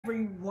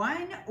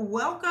everyone.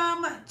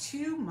 Welcome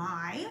to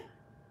my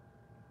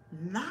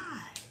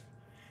live.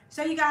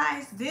 So you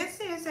guys, this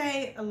is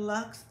a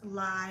Lux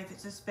Live.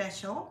 It's a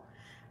special.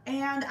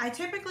 And I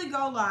typically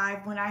go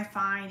live when I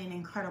find an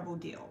incredible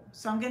deal.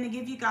 So I'm going to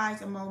give you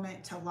guys a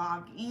moment to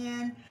log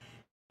in.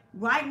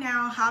 Right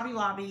now, Hobby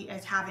Lobby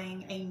is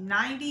having a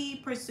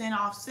 90%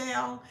 off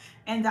sale.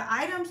 And the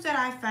items that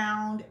I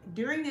found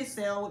during this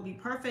sale would be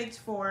perfect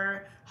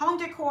for home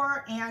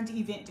decor and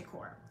event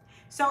decor.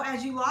 So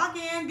as you log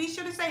in, be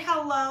sure to say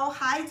hello.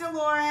 Hi,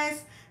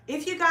 Dolores.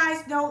 If you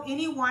guys know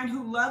anyone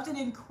who loves an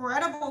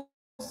incredible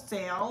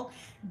sale,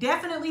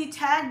 definitely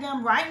tag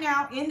them right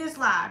now in this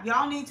live.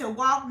 Y'all need to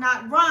walk,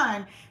 not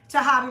run, to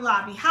Hobby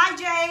Lobby. Hi,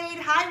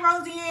 Jade. Hi,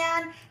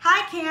 Roseanne.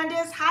 Hi,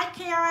 Candace. Hi,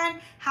 Karen.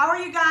 How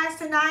are you guys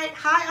tonight?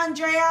 Hi,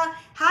 Andrea.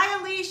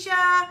 Hi,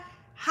 Alicia.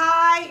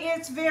 Hi,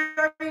 It's Very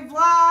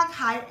Vlog.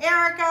 Hi,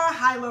 Erica.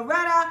 Hi,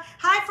 Loretta.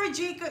 Hi,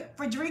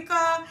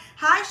 Frederica.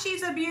 Hi,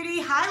 She's a Beauty.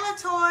 Hi,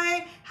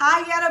 Latoy.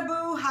 Hi,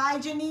 Yetaboo. Hi,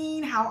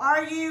 Janine. How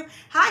are you?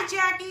 Hi,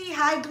 Jackie.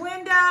 Hi,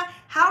 Glenda.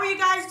 How are you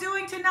guys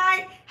doing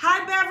tonight?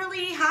 Hi,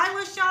 Beverly. Hi,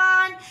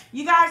 LaShawn.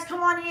 You guys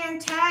come on in.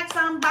 Tag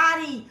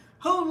somebody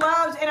who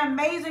loves an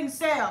amazing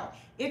sale.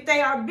 If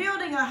they are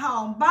building a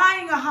home,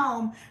 buying a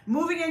home,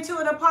 moving into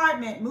an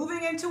apartment,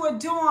 moving into a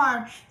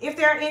dorm, if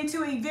they're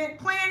into event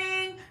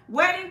planning,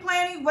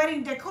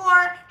 wedding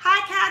decor.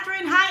 Hi,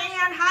 Catherine. Hi,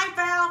 Ann. Hi,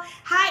 Val.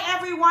 Hi,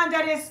 everyone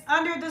that is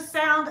under the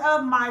sound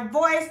of my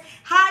voice.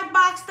 Hi,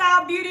 Box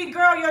Style Beauty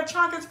Girl. Your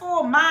trunk is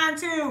full. Mine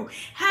too.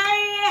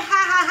 Hey,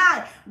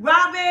 hi.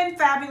 Robin,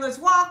 Fabulous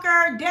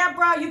Walker,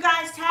 Deborah. You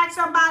guys tag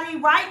somebody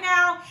right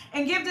now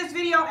and give this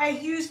video a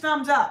huge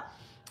thumbs up.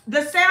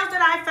 The sales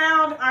that I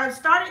found are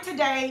started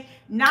today,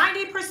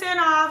 90%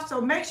 off. So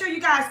make sure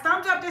you guys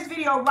thumbs up this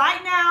video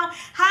right now.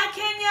 Hi,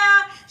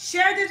 Kenya.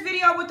 Share this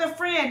video with a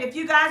friend if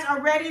you guys are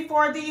ready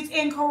for these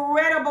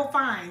incredible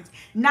finds.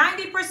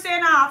 90%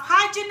 off.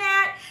 Hi,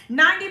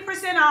 Jeanette.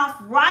 90% off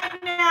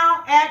right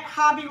now at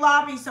Hobby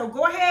Lobby. So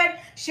go ahead,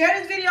 share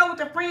this video with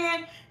a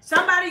friend,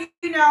 somebody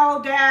you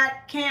know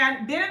that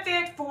can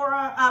benefit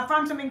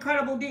from some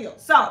incredible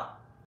deals. So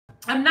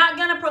I'm not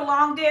going to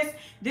prolong this.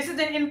 This is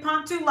an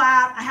impromptu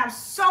live. I have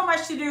so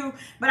much to do,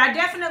 but I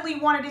definitely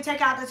wanted to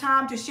take out the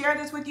time to share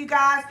this with you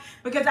guys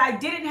because I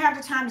didn't have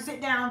the time to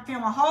sit down,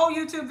 film a whole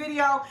YouTube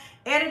video,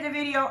 edit the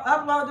video,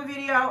 upload the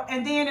video,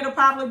 and then it'll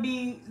probably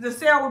be, the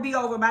sale will be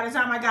over by the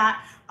time I got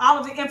all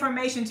of the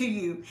information to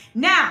you.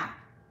 Now,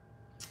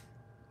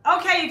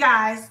 okay, you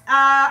guys,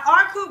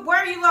 Arcoop, where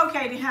are you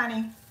located,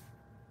 honey?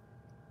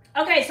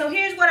 Okay, so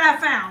here's what I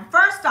found.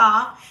 First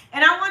off,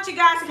 and I want you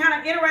guys to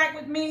kind of interact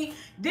with me.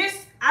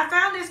 I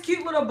found this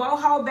cute little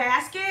boho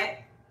basket.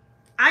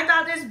 I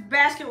thought this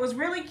basket was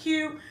really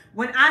cute.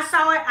 When I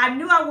saw it, I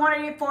knew I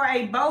wanted it for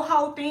a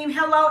boho theme.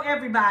 Hello,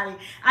 everybody.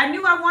 I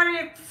knew I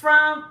wanted it for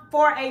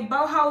a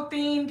boho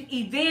themed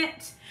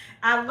event.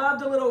 I love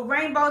the little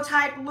rainbow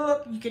type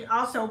look. You could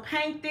also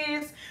paint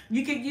this.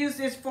 You could use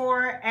this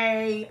for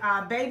a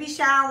baby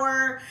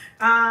shower,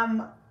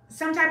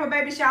 some type of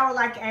baby shower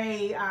like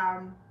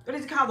a what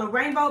is it called? The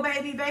rainbow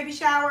baby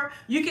shower.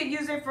 You could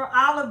use it for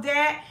all of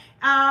that.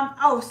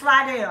 Oh,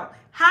 Slidell.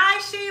 Hi,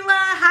 Sheila.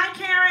 Hi,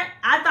 Karen.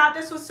 I thought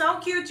this was so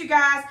cute, you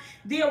guys.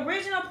 The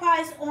original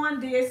price on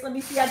this, let me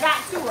see, I got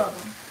two of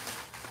them.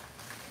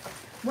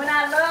 When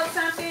I love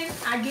something,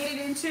 I get it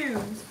in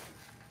twos.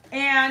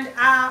 And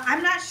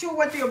I'm not sure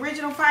what the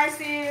original price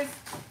is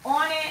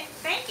on it.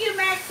 Thank you,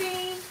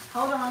 Maxine.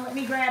 Hold on, let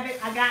me grab it.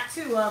 I got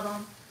two of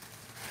them.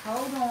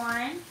 Hold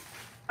on.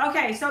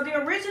 Okay, so the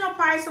original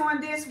price on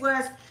this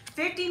was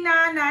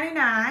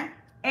 $59.99,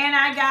 and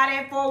I got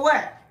it for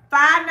what?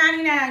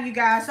 $5.99, you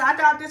guys. So I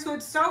thought this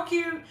was so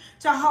cute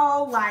to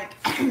hold like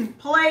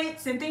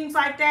plates and things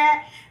like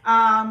that.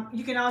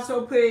 You can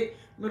also put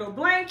little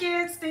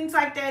blankets, things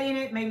like that in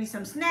it, maybe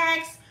some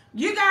snacks.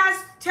 You guys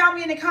tell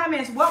me in the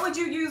comments, what would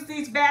you use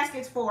these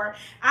baskets for?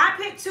 I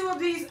picked two of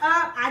these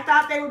up. I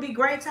thought they would be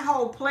great to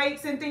hold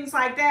plates and things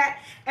like that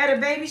at a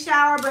baby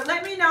shower, but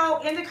let me know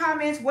in the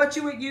comments what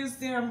you would use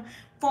them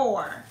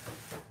for.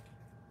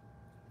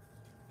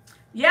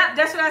 Yep,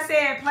 that's what I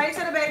said. Plates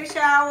at a baby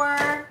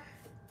shower.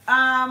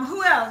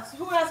 Who else?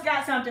 Who else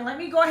got something? Let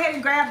me go ahead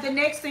and grab the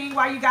next thing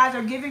while you guys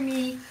are giving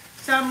me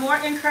some more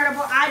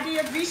incredible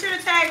ideas. Be sure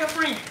to tag a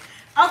friend.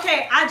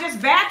 Okay,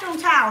 bathroom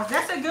towels.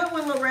 That's a good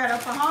one, Loretta,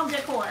 for home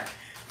decor.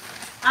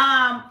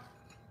 I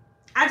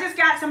just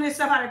got some of this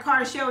stuff out of the car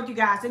to share with you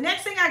guys. The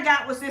next thing I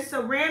got was this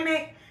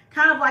ceramic,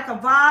 kind of like a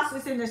vase.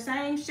 It's in the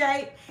same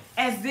shape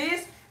as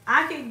this.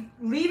 I could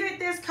leave it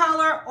this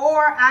color,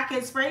 or I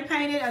could spray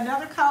paint it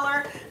another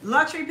color.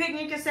 Luxury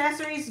picnic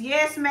accessories.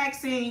 Yes,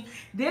 Maxine.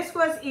 This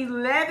was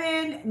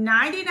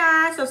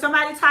 $11.99. So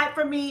somebody type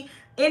for me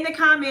in the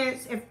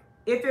comments if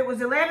it was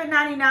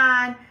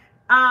 $11.99.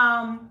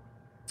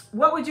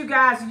 What would you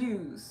guys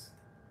use?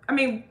 I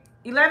mean,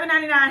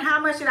 $11.99. How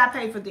much did I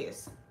pay for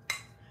this?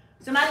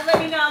 Somebody let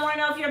me know. I want to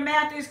know if your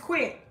math is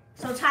quick.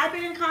 So type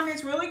it in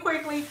comments really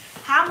quickly.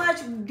 How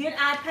much did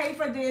I pay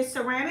for this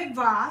ceramic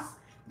vase?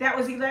 That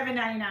was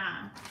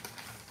 $11.99.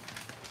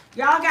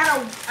 Y'all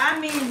gotta, I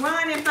mean,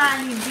 run and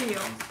find these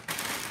deals.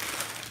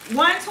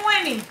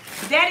 120.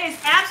 That is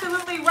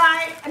absolutely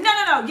right.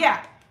 No,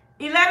 yeah.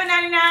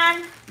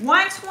 $11.99,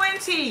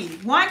 120,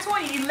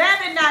 120,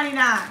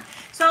 $11.99.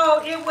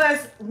 So it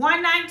was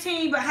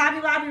 119, but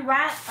Hobby Lobby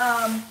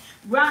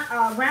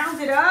rounds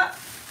it up,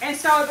 and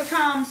so it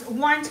becomes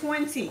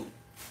 120.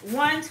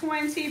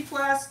 120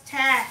 plus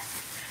tax.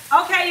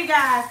 Okay, you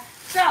guys.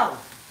 So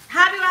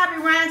Hobby Lobby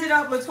rounds it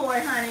up,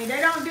 LaToya, honey.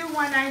 They don't do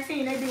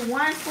 119. They do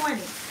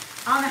 120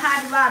 on the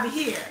Hobby Lobby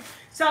here.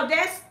 So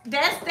that's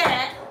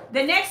that.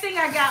 The next thing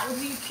I got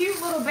was these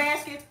cute little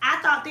baskets. I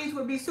thought these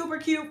would be super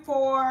cute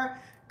for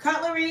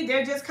cutlery.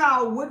 They're just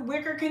called wood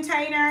wicker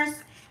containers.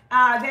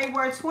 They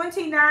were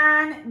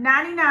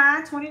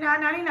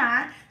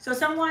 $29.99. So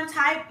someone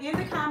type in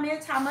the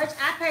comments how much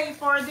I paid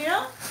for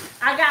them.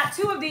 I got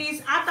 2 of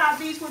these. I thought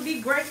these would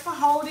be great for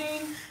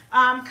holding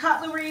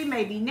cutlery,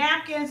 maybe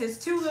napkins. It's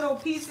 2 little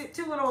pieces,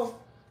 2 little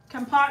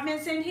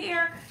compartments in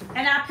here,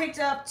 and I picked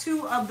up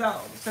 2 of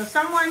those. So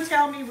someone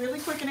tell me really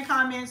quick in the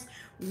comments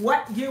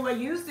what you will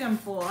use them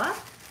for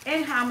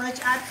and how much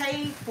I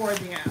paid for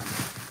them.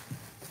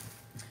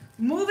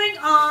 Moving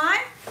on,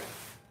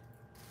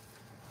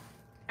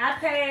 I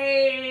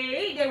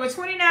paid, they were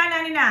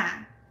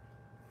 $29.99.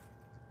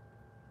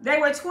 They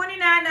were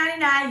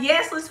 $29.99.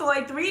 Yes,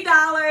 LaToya,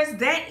 $3.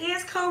 That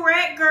is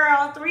correct,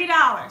 girl.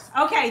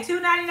 $3. Okay,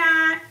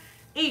 $2.99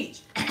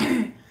 each.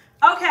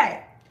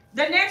 Okay.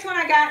 The next one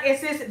I got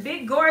is this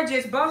big,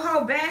 gorgeous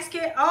boho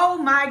basket. Oh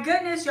my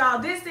goodness, y'all.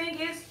 This thing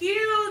is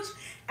huge.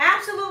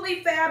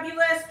 Absolutely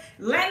fabulous.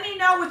 Let me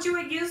know what you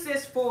would use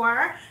this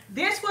for.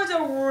 This was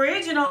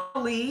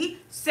originally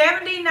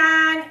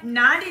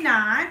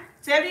 $79.99.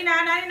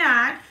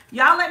 $79.99.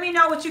 Y'all let me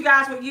know what you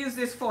guys would use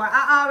this for.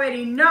 I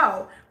already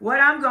know what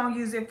I'm going to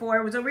use it for.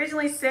 It was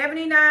originally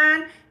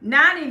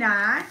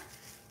 $79.99.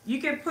 You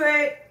can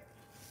put,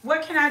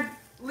 what can I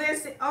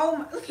list?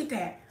 Oh, look at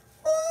that.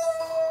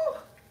 Ooh.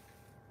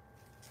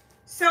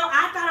 So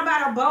I thought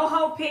about a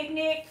boho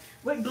picnic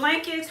with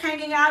blankets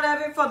hanging out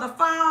of it for the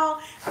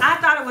fall. I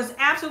thought it was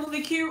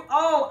absolutely cute.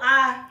 Oh,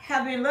 I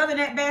have been loving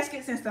that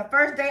basket since the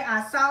first day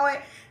I saw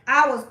it.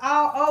 I was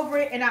all over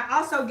it, and I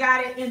also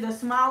got it in the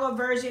smaller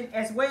version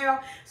as well.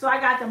 So I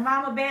got the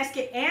mama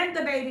basket and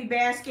the baby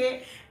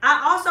basket.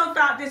 I also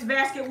thought this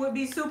basket would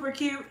be super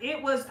cute.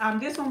 It was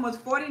this one was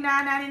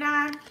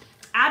 $49.99.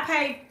 I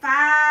paid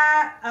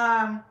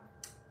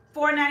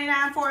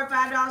 $4.99 for it,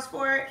 $5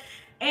 for it.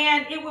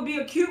 And it would be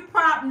a cute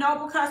prop,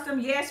 Noble Custom,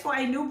 yes, for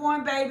a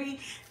newborn baby.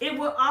 It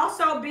will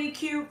also be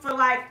cute for,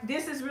 like,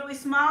 this is really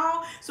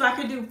small, so I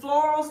could do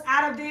florals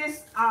out of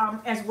this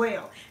as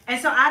well.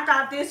 And so I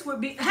thought this would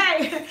be,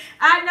 hey,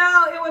 I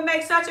know it would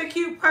make such a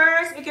cute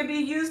purse. It could be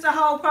used to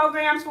hold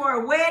programs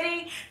for a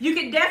wedding. You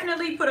could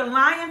definitely put a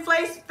lion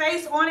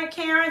face on it,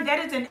 Karen. That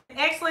is an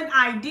excellent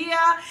idea.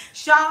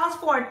 Shawls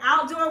for an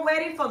outdoor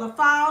wedding for the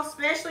fall,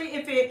 especially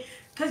if it,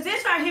 because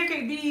this right here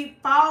could be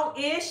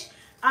fall-ish.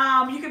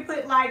 You can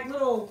put like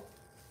little,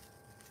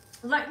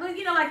 like the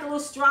little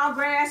straw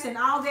grass and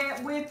all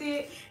that with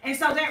it. And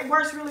so that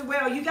works really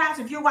well. You guys,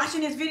 if you're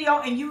watching this video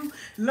and you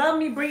love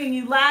me bringing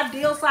you live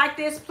deals like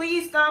this,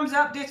 please thumbs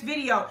up this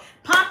video.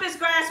 Pampas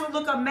grass would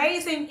look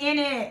amazing in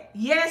it.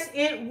 Yes,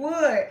 it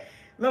would.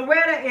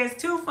 Loretta is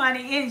too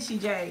funny, isn't she,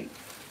 Jade?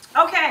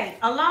 Okay,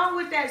 along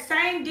with that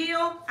same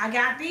deal, I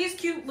got these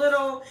cute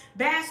little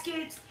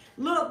baskets.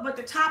 Look, but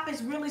the top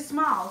is really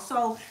small.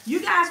 So you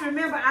guys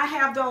remember I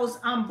have those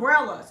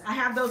umbrellas. I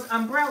have those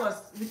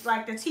umbrellas with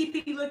like the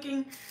teepee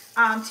looking,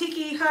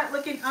 tiki hut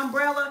looking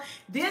umbrella.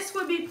 This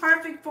would be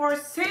perfect for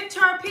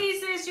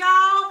centerpieces,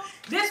 y'all.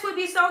 This would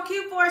be so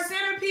cute for a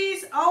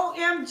centerpiece.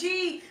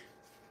 OMG.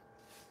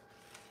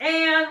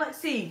 And let's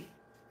see.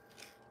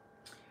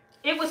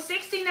 It was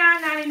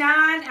 $69.99.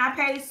 I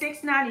paid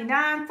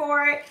 $6.99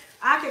 for it.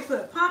 I can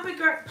put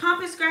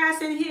pampas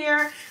grass in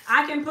here.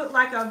 I can put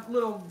like a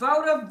little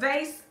votive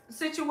vase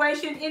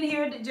situation in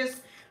here that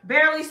just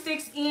barely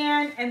sticks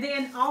in, and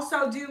then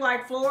also do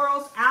like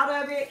florals out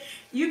of it.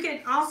 You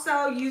can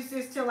also use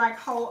this to like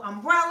hold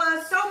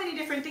umbrellas. So many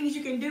different things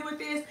you can do with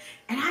this,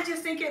 and I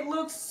just think it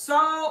looks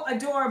so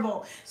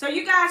adorable. So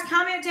you guys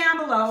comment down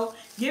below.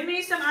 Give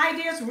me some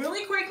ideas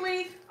really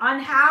quickly on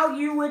how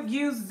you would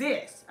use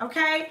this,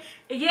 okay?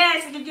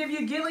 Yes, it can give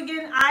you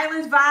Gilligan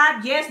Islands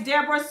vibe. Yes,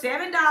 Deborah,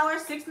 $7,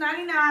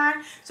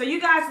 $6.99. So you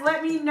guys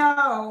let me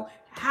know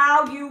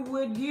how you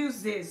would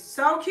use this.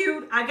 So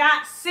cute. I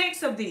got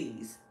 6 of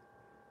these.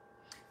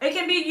 It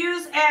can be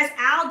used as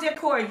owl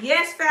decor.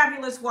 Yes,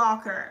 Fabulous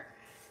Walker.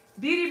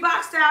 Beauty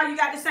box style, you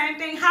got the same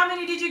thing. How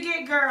many did you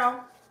get,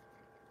 girl?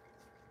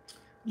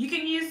 You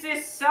can use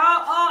this. So,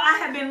 oh, I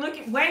have been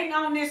waiting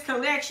on this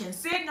collection,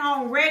 sitting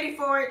on, ready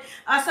for it.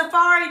 A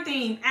safari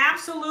theme,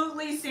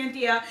 absolutely,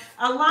 Cynthia.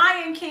 A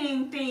Lion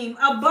King theme,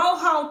 a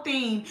boho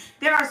theme.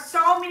 There are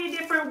so many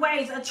different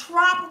ways. A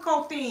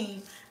tropical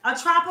theme, a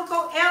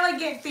tropical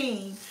elegant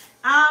theme.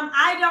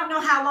 I don't know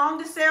how long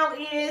the sale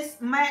is,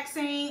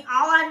 Maxine.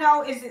 All I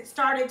know is it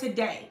started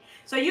today.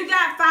 So you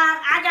got 5.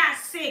 I got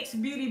 6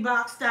 beauty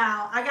box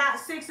style. I got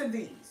 6 of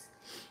these.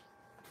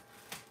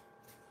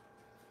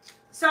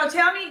 So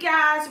tell me,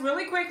 guys,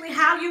 really quickly,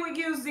 how you would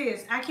use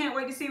this. I can't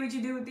wait to see what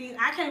you do with these.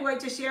 I can't wait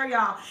to share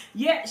y'all.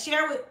 Yeah,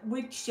 share it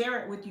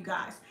with you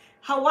guys.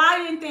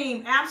 Hawaiian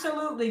theme,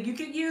 absolutely. You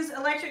could use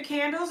electric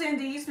candles in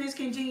these, Miss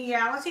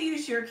Congeniality. You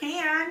sure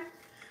can.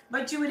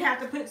 But you would have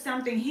to put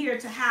something here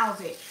to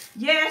house it.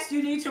 Yes,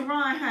 you need to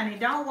run, honey.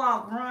 Don't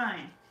walk,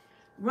 run.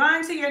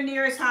 Run to your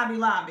nearest Hobby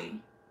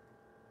Lobby.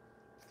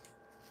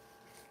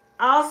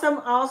 Awesome,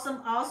 awesome,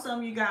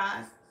 awesome, you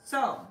guys.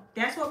 So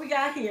that's what we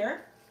got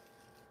here.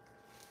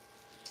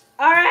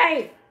 All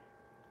right.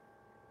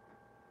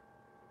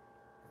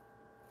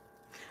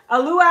 A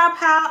luau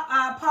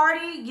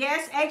party,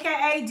 yes,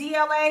 aka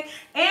DLA.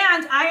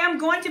 And I am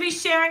going to be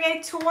sharing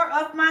a tour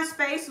of my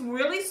space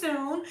really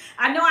soon.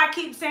 I know I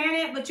keep saying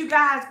it, but you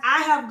guys,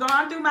 I have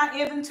gone through my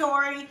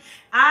inventory.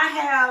 I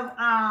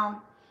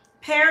have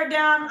pared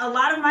down a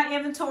lot of my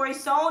inventory,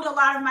 sold a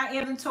lot of my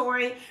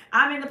inventory.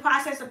 I'm in the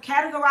process of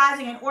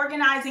categorizing and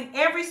organizing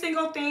every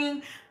single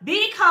thing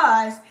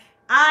because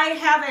I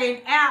have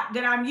an app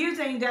that I'm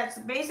using that's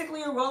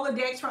basically a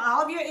Rolodex for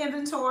all of your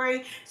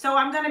inventory. So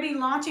I'm going to be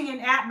launching an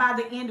app by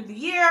the end of the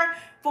year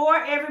for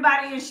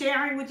everybody and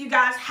sharing with you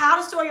guys how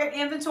to store your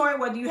inventory,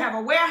 whether you have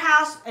a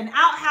warehouse, an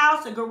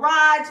outhouse, a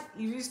garage,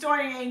 you're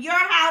storing it in your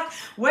house,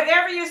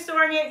 wherever you're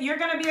storing it, you're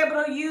going to be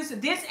able to use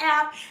this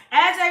app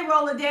as a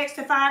Rolodex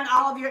to find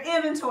all of your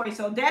inventory.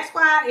 So that's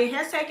why it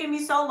has taken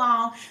me so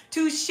long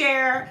to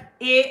share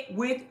it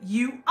with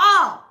you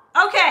all.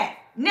 Okay,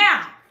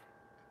 now,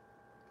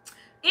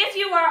 if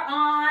you are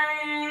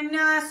on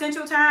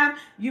Central Time,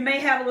 you may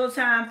have a little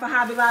time for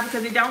Hobby Lobby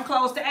because it don't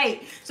close to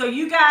 8. So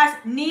you guys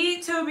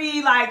need to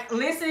be like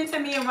listening to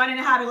me and running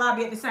to Hobby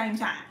Lobby at the same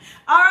time.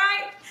 All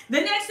right.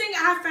 The next thing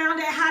I found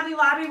at Hobby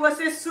Lobby was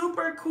this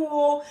super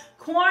cool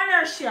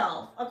corner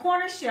shelf. A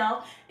corner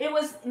shelf. It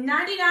was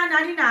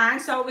 $99.99,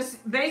 so it was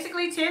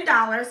basically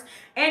 $10,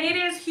 and it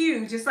is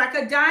huge. It's like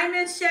a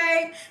diamond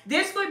shape.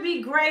 This would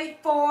be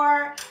great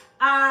for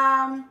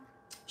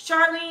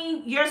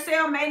Charlene, your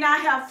sale may not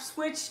have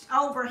switched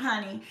over,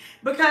 honey,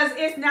 because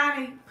it's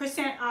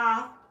 90%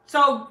 off.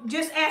 So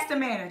just ask the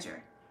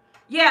manager.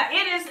 Yeah,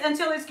 it is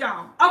until it's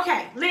gone.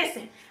 Okay,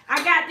 listen.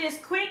 I got this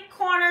quick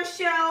corner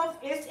shelf.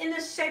 It's in the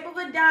shape of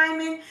a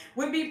diamond.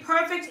 Would be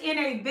perfect in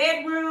a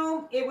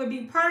bedroom. It would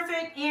be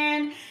perfect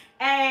in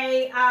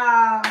a,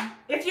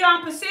 if you're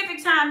on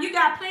Pacific time, you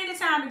got plenty of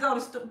time to go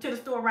to the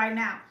store right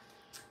now.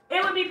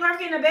 It would be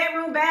perfect in the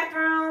bedroom,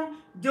 bathroom,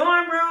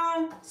 dorm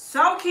room.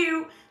 So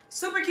cute.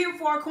 Super cute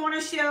for a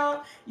corner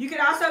shelf. You could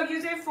also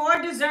use it for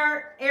a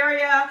dessert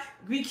area.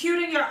 Be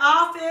cute in your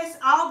office.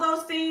 All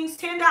those things.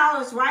 $10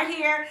 right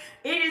here.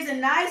 It is a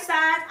nice size.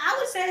 I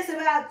would say it's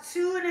about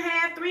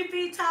 2.5, 3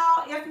 feet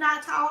tall, if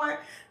not taller,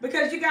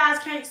 because you guys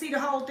can't see the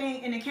whole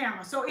thing in the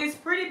camera. So it's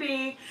pretty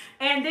big.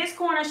 And this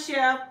corner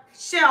shelf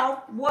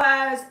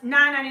was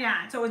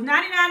 $9.99. So it was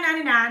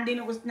 $99.99. Then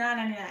it was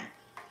 $9.99.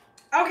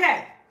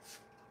 Okay.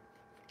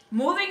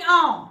 Moving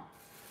on.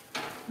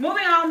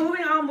 Moving on.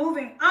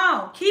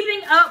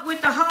 Keeping up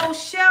with the whole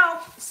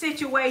shelf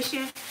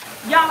situation,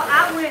 y'all,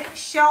 I went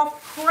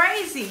shelf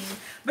crazy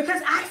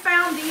because I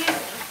found these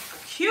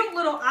cute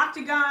little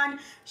octagon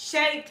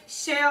shaped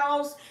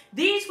shelves.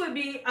 These would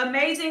be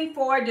amazing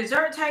for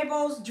dessert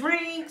tables,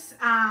 drinks.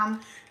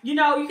 You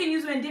know, you can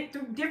use them in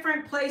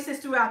different places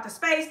throughout the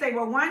space. They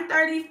were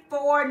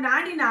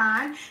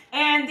 $134.99,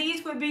 and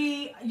these would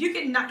be, you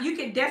could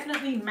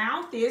definitely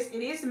mount this.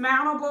 It is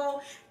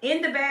mountable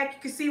in the back. You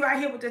can see right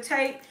here with the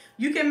tape.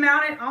 You can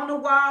mount it on the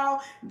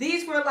wall.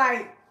 These were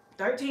like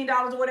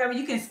 $13 or whatever.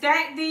 You can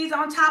stack these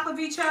on top of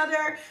each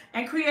other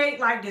and create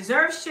like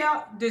dessert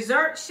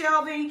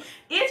shelving.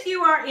 If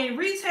you are in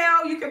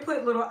retail, you can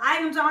put little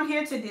items on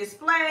here to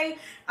display.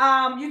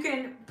 You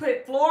can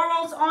put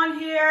florals on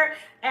here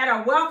at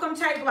a welcome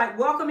table, like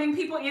welcoming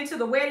people into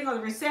the wedding or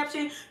the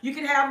reception. You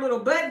can have little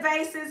bud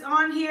vases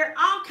on here,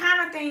 all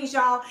kind of things,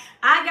 y'all.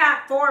 I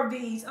got 4 of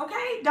these,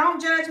 okay? Don't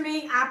judge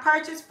me. I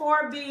purchased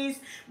 4 of these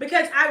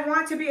because I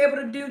want to be able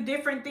to do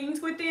different things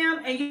with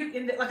them.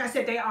 And like I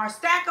said, they are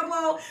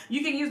stackable.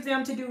 You can use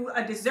them to do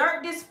a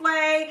dessert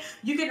display.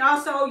 You can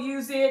also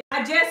use it.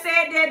 I just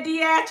said that,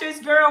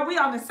 Beatrice, girl, we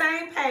on the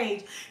same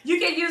page.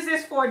 You can use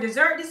this for a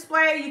dessert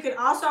display. You can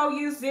also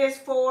use this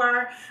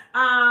for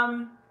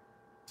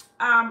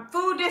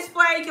food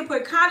display. You can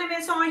put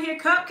condiments on here,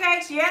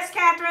 cupcakes. Yes,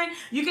 Catherine,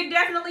 you can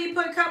definitely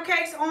put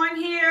cupcakes on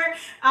here.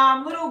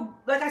 Little,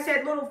 like I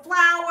said, little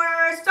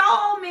flowers.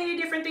 So many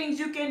different things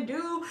you can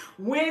do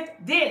with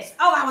this.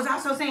 Oh, I was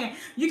also saying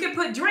you can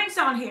put drinks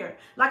on here,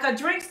 like a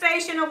drink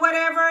station or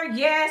whatever.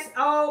 Yes,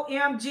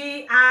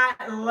 OMG, I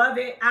love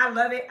it. I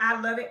love it. I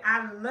love it.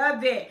 I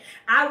love it.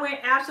 I went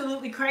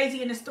absolutely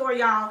crazy in the store,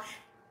 y'all.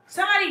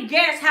 Somebody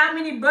guess how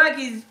many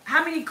buggies,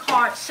 how many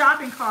carts,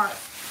 shopping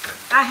carts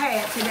I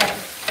had today.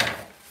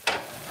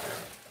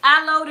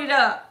 I loaded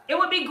up. It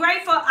would be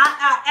great for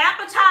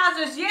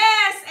appetizers.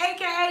 Yes,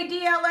 aka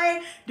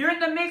DLA during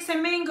the mix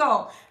and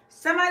mingle.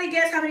 Somebody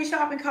guess how many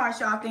shopping carts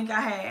y'all think I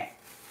had.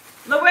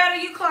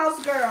 Loretta, you close,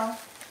 girl.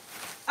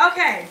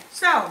 Okay,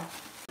 so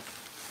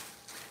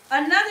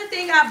Another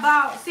thing I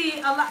bought, see,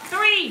 a lot,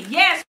 3,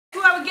 yes,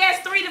 whoever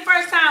guessed 3 the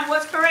first time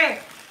was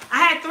correct.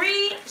 I had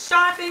 3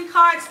 shopping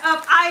carts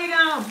of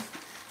items.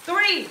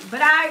 3,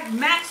 but I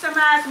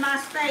maximized my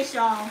space,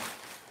 y'all.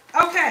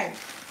 Okay.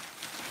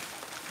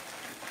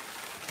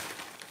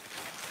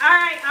 All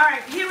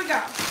right, here we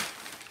go.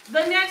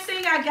 The next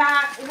thing I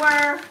got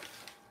were,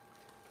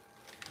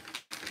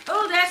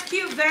 oh, that's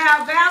cute,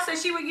 Val. Val said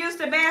she would use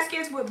the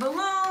baskets with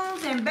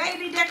balloons and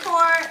baby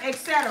decor,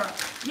 etc.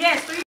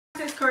 Yes, 3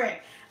 is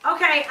correct.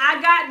 Okay,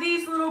 I got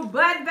these little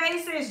bud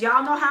vases.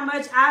 Y'all know how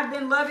much I've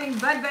been loving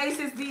bud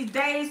vases these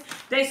days.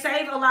 They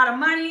save a lot of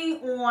money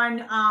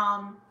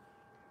on,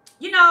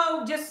 you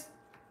know, just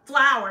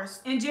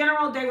flowers. In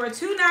general, they were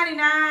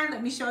 $2.99.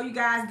 Let me show you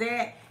guys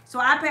that. So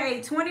I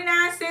paid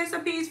 29 cents a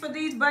piece for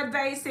these bud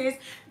vases.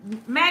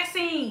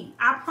 Maxine,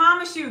 I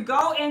promise you,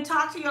 go and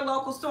talk to your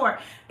local store.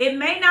 It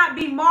may not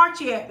be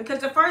March yet because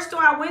the first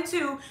store I went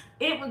to,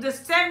 it was the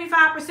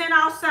 75%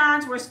 off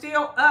signs were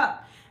still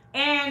up.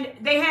 And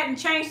they hadn't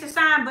changed the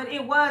sign, but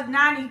it was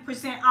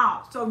 90%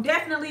 off. So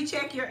definitely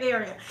check your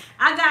area.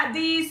 I got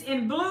these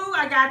in blue.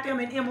 I got them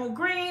in emerald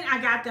green. I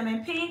got them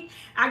in pink.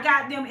 I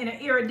got them in an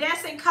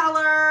iridescent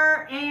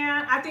color.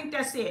 And I think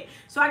that's it.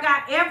 So I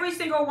got every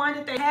single one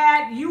that they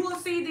had. You will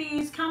see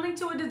these coming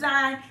to a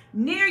design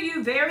near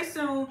you very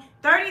soon.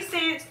 30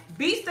 cents,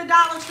 beats the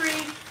Dollar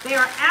Tree. They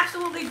are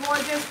absolutely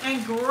gorgeous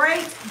and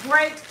great,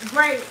 great,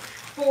 great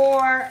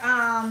for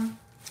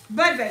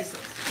bud vases.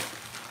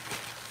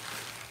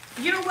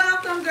 You're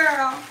welcome,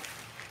 girl.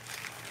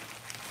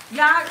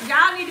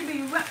 Y'all need to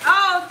be,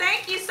 oh,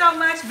 thank you so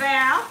much,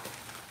 Val.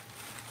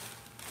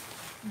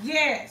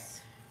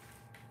 Yes.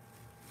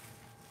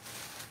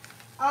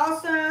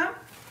 Awesome.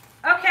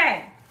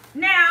 Okay,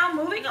 now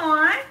moving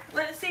on.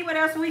 Let's see what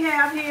else we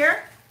have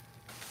here.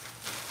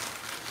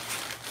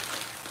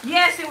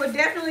 Yes, it would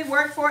definitely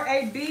work for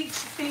a beach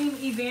theme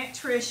event,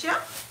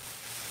 Trisha.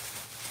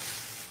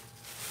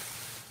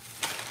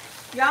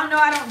 Y'all know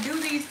I don't do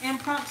these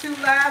impromptu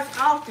lives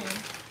often.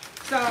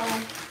 So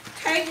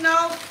take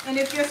note, and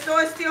if your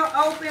store is still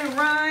open,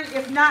 run.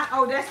 If not,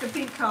 oh, that's the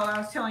pink color I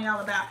was telling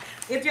y'all about.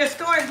 If your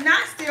store is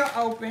not still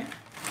open,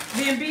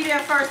 then be there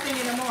first thing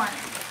in the morning.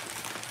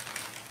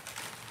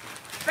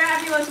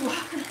 Fabulous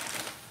walker.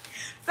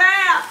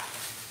 Fab!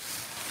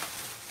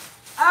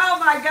 Oh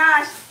my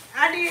gosh,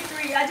 I did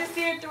 3. I just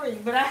did 3,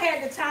 but I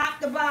had the top,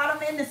 the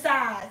bottom, and the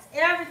sides.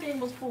 Everything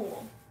was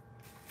full.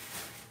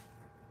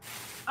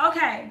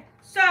 Okay.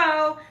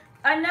 So,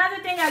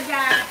 another thing I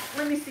got,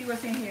 let me see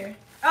what's in here.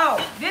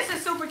 Oh, this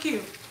is super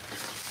cute.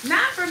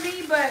 Not for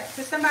me, but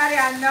for somebody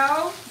I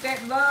know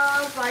that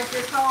loves like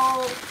this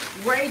whole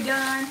Ray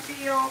Dunn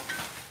feel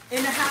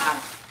in the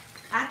house.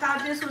 I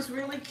thought this was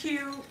really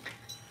cute.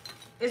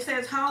 It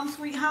says Home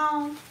Sweet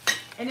Home,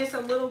 and it's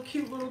a little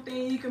cute little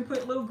thing. You can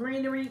put little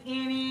greenery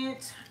in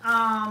it.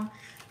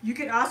 You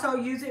can also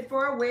use it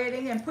for a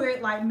wedding and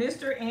put like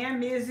Mr.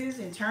 and Mrs.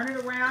 and turn it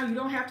around. You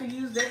don't have to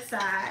use that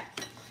side.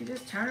 You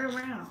just turn it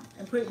around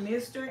and put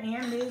Mr.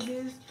 and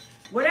Mrs.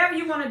 Whatever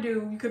you want to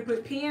do. You could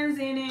put pins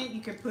in it. You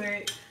could put,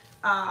 if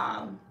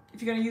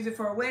you're going to use it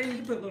for a wedding, you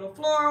can put little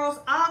florals,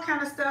 all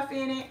kind of stuff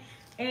in it.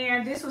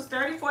 And this was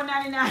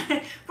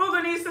 $34.99.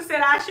 Fuganisa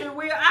said I sure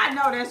will. I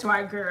know that's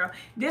right, girl.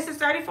 This is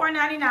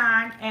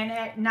 $34.99, and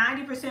at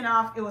 90%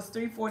 off, it was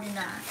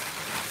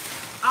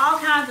 $3.49. All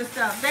kinds of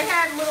stuff. They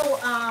had little,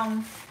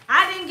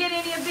 I didn't get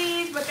any of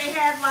these, but they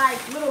had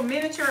like little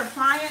miniature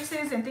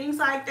appliances and things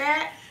like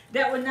that.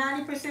 That were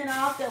 90%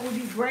 off. That would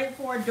be great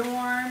for a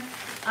dorm.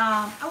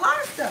 A lot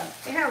of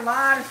stuff. They had a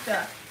lot of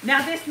stuff.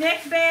 Now this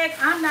next bag,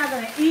 I'm not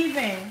going to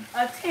even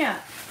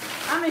attempt.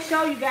 I'm going to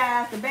show you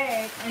guys the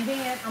bag, and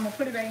then I'm going to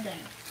put it back down.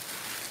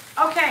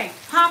 Okay,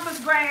 pampas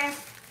grass.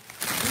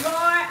 Lord,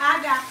 I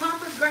got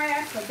pampas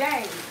grass for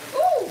days.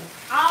 Ooh,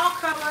 all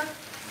colors.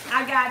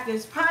 I got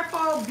this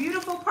purple,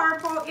 beautiful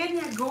purple. Isn't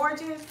that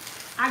gorgeous?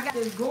 I got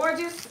this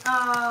gorgeous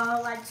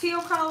like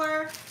teal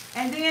color.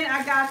 And then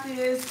I got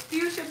this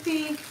fuchsia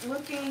pink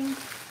looking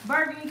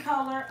burgundy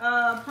color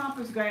of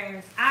pampas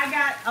grass. I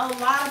got a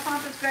lot of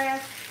pampas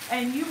grass,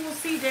 and you will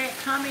see that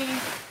coming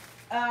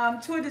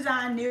to a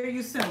design near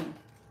you soon.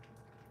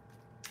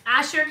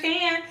 I sure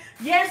can.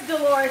 Yes,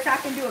 Dolores, I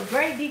can do a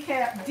great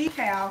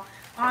decal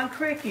on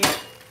Cricut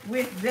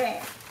with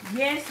that.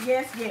 Yes,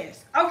 yes,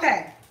 yes.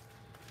 Okay,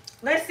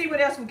 let's see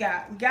what else we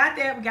got. We got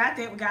that, we got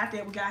that, we got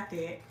that, we got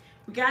that.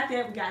 We got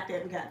that, we got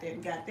that, we got that,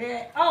 we got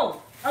that.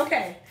 Oh,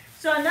 okay.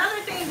 So another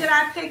thing that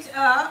I picked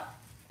up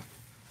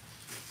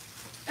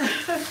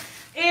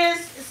is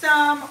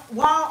some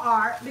wall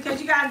art, because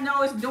you guys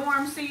know it's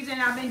dorm season.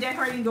 I've been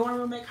decorating dorm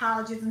room at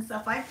colleges and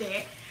stuff like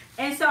that.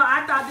 And so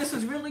I thought this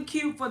was really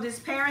cute for this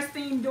Paris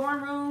themed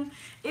dorm room.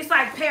 It's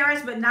like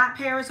Paris, but not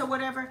Paris or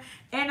whatever.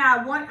 And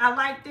I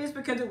like this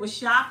because it was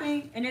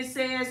shopping, and it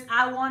says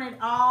I want it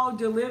all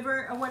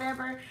delivered or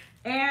whatever.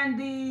 And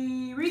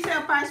the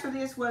retail price for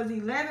this was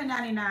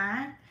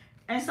 $11.99.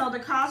 And so the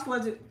cost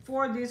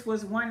for this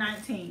was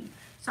 $119.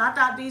 So I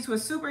thought these were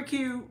super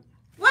cute.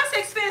 What's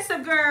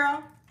expensive,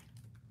 girl?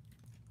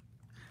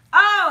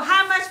 Oh,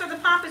 how much for the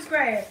pampas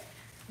grass?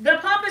 The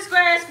pampas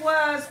grass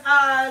was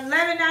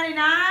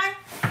 $11.99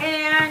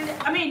 and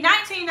I mean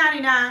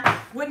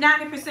 $19.99 with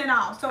 90%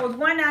 off. So it was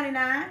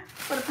 $1.99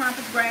 for the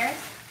pampas grass.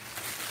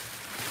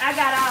 I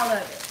got all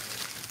of it.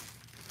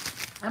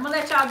 I'm gonna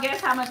let y'all guess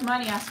how much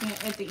money I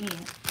spent at the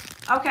end.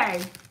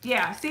 Okay,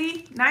 yeah,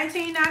 see,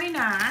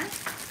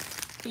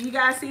 $19.99. Can you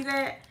guys see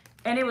that?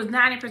 And it was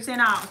 90%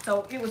 off,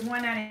 so it was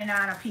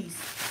 $1.99 a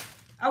piece.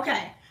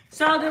 Okay,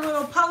 so the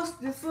little post,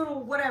 this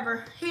little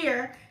whatever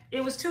here,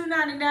 it was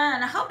 $2.99.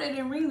 I hope they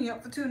didn't ring me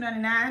up for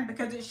 $2.99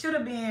 because it should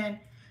have been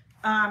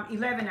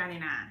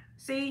 $11.99.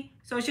 See,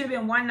 so it should have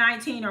been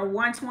 $1.19 or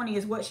 $1.20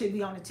 is what should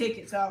be on the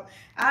ticket. So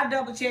I'll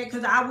double check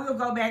because I will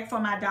go back for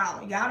my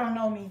dollar. Y'all don't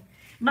know me.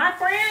 My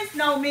friends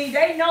know me.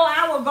 They know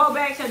I will go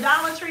back to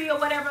Dollar Tree or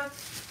whatever.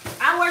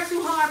 I work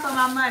too hard for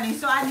my money,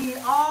 so I need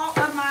all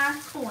of my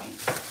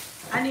coins.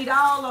 I need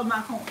all of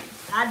my coins.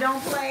 I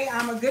don't play.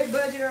 I'm a good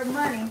budgeter of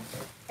money.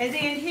 And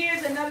then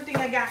here's another thing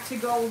I got to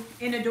go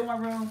in the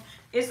dorm room.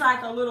 It's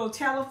like a little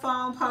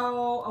telephone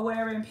pole or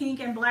whatever in pink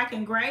and black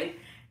and gray.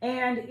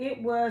 And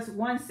it was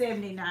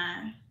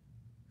 $179.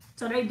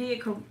 So they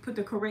did put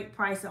the correct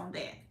price on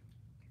that.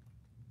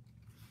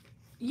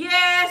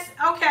 Yes,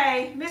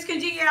 okay. Miss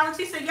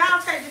Congeniality said,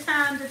 y'all take the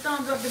time to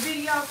thumbs up the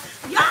video.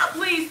 Y'all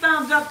please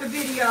thumbs up the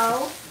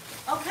video.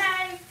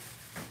 Okay?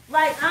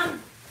 Like,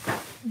 I'm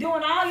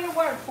doing all your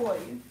work for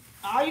you.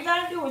 All you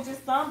gotta do is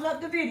just thumbs up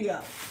the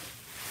video.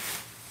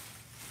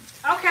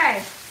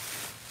 Okay.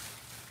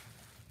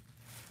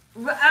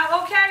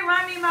 Okay,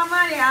 run me my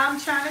money. I'm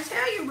trying to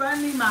tell you,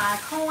 run me my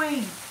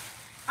coins.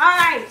 All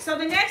right, so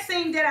the next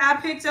thing that I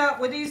picked up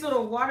were these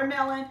little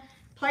watermelon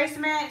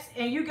placemats,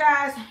 and you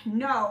guys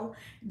know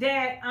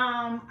that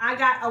I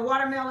got a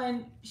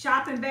watermelon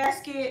shopping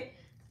basket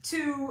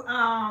to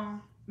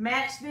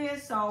match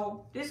this,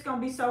 so this is gonna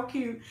be so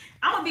cute.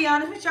 I'm gonna be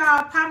honest with y'all,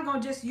 I'm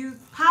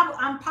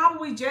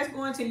probably just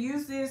going to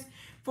use this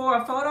for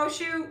a photo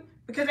shoot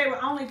because they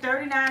were only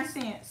 39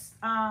 cents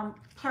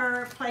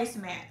per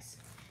placemats.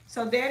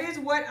 So that is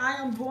what I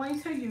am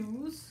going to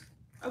use.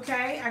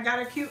 Okay, I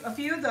got a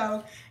few of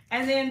those.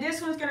 And then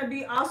this one's gonna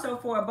be also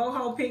for a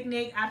boho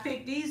picnic. I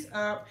picked these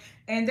up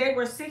and they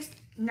were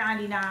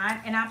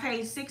 $6.99 and I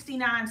paid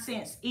 69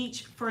 cents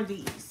each for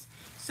these.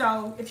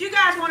 So if you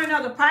guys want to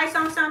know the price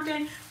on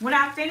something, when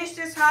I finish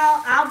this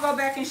haul, I'll go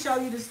back and show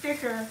you the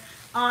sticker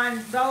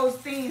on those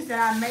things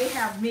that I may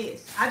have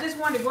missed. I just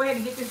wanted to go ahead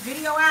and get this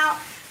video out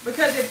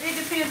because if it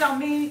depends on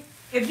me,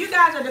 if you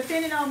guys are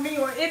depending on me,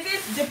 or if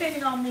it's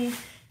depending on me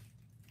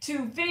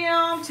to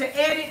film, to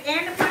edit,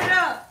 and to put it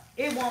up,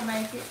 it won't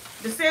make it.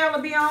 The sale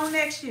will be on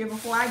next year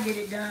before I get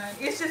it done.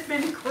 It's just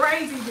been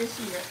crazy this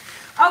year.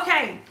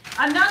 Okay,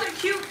 another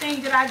cute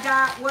thing that I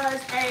got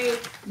was a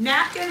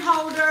napkin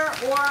holder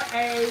or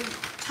a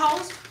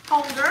toast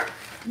holder.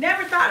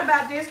 Never thought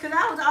about this because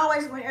I was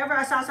always, whenever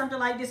I saw something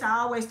like this, I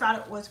always thought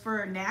it was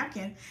for a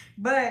napkin.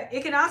 But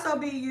it can also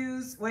be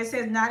used where it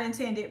says not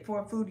intended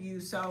for food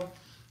use. So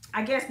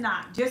I guess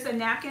not. Just a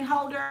napkin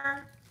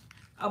holder.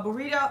 A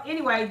burrito.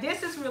 Anyway,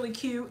 this is really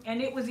cute,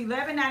 and it was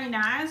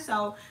 $11.99.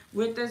 So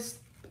with this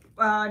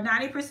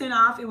 90%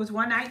 off, it was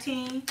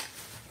 $119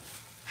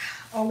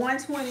 or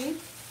 $120.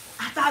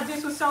 I thought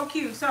this was so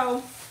cute.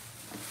 So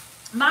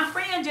my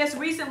friend just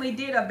recently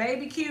did a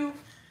BBQ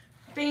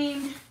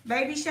themed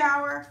baby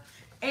shower,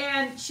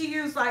 and she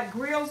used like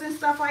grills and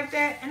stuff like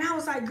that. And I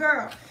was like,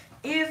 girl,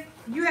 if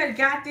you had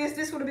got this,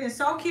 this would have been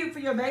so cute for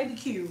your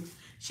BBQ.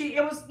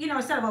 It was, you know,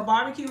 instead of a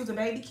barbecue, it was a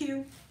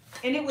BBQ.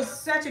 And it was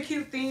such a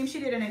cute theme. She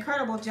did an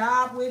incredible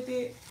job with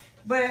it.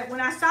 But when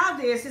I saw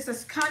this, it's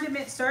a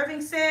condiment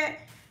serving set.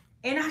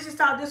 And I just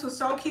thought this was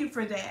so cute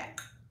for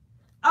that.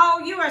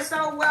 Oh, you are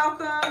so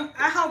welcome.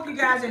 I hope you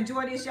guys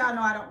enjoy this. Y'all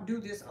know I don't do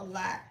this a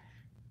lot.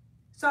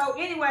 So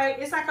anyway,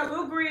 it's like a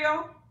little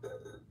grill.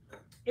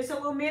 It's a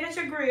little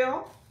miniature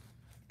grill.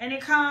 And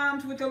it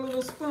comes with a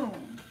little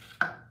spoon.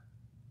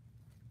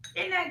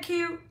 Isn't that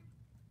cute?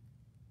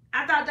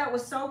 I thought that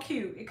was so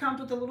cute. It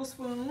comes with a little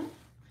spoon.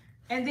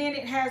 And then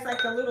it has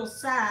like a little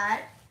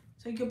side,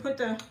 so you can put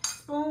the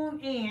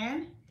spoon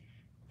in,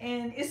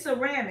 and it's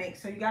ceramic,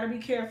 so you got to be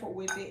careful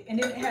with it. And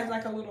then it has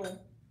like a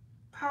little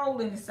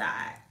hole in the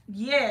side.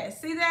 Yeah,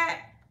 see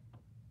that?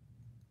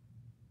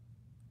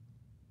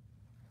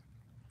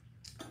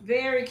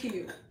 Very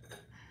cute.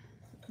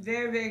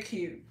 Very, very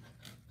cute.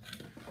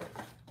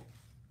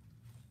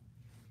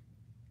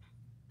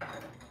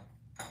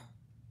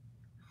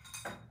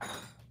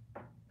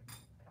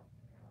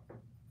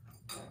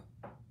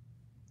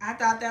 I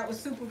thought that was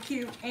super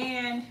cute,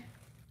 and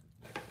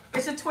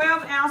it's a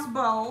 12-ounce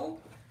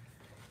bowl.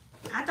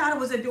 I thought it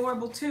was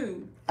adorable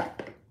too.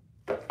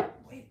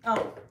 Wait,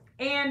 oh,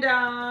 and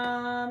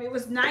it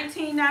was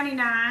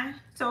 $19.99,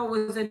 so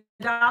it was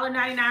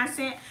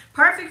 $1.99.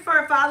 Perfect for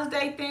a Father's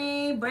Day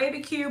theme,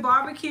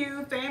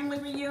 barbecue, family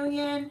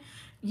reunion.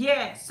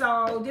 Yeah,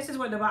 so this is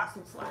what the box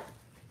looks like.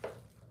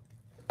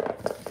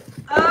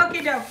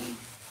 Okie dokie.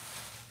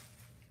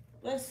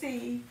 Let's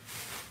see.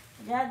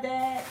 I got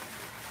that.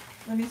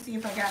 Let me see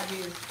if I got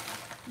this.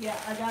 Yeah,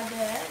 I got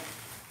that.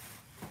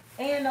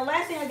 And the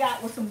last thing I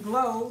got was some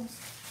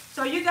globes.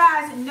 So you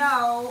guys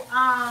know,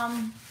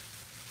 I'm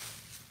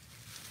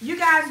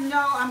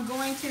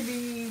going to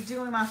be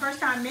doing my first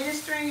time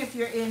ministering. If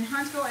you're in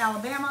Huntsville,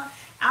 Alabama,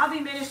 I'll be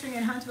ministering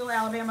in Huntsville,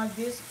 Alabama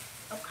this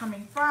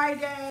upcoming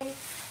Friday,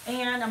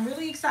 and I'm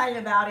really excited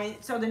about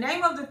it. So the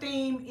name of the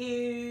theme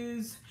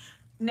is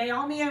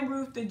Naomi and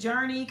Ruth, the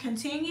journey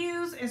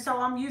continues. And so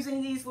I'm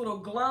using these little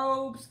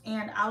globes,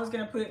 and I was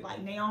going to put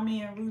like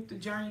Naomi and Ruth, the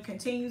journey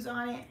continues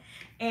on it.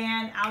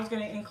 And I was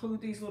going to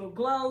include these little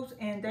globes,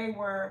 and they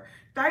were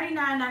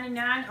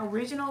 $39.99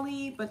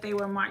 originally, but they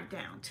were marked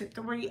down to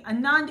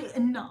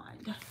 $3.99.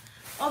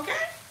 Okay?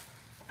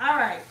 All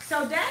right.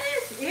 So that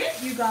is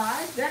it, you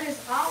guys. That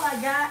is all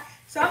I got.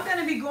 So I'm going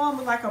to be going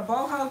with like a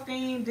boho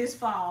theme this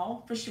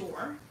fall for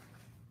sure.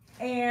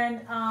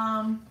 And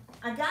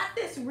I got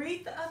this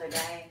wreath the other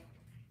day.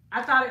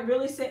 I thought it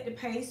really set the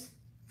pace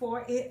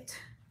for it.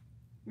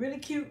 Really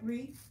cute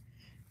wreath.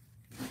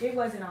 It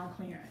wasn't on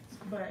clearance,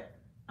 but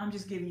I'm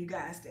just giving you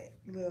guys that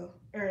little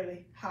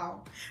early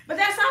haul. But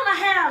that's all I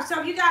have. So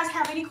if you guys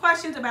have any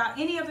questions about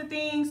any of the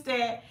things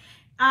that,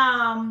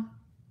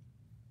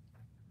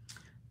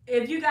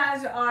 if you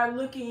guys are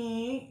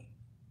looking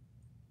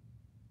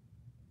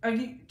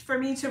for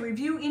me to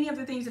review any of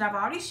the things that I've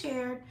already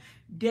shared,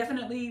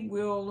 definitely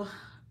will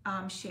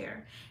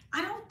share.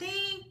 I don't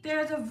think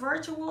there's a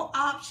virtual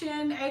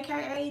option,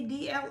 aka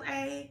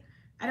DLA.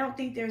 I don't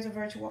think there's a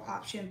virtual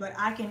option, but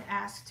I can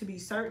ask to be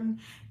certain.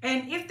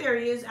 And if there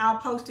is, I'll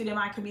post it in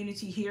my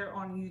community here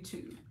on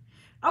YouTube.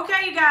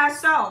 Okay, you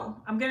guys,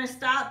 so I'm going to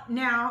stop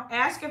now,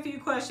 ask a few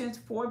questions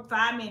for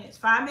 5 minutes.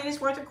 5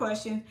 minutes worth of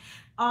questions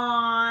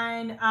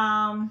on,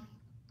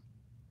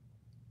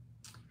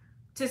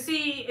 to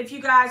see if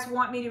you guys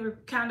want me to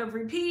kind of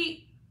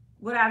repeat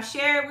what I've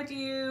shared with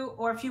you,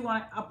 or if you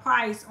want a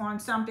price on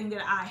something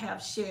that I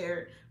have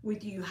shared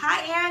with you.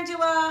 Hi,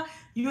 Angela.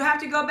 You have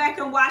to go back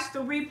and watch the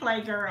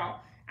replay, girl.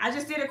 I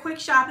just did a quick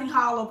shopping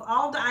haul of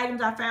all the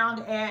items I found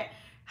at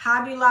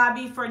Hobby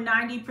Lobby for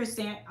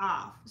 90%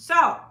 off.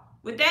 So,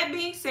 with that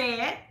being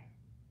said,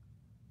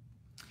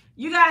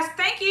 you guys,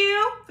 thank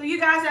you for you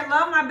guys that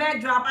love my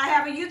backdrop. I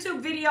have a YouTube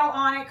video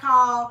on it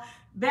called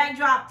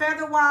Backdrop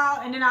Feather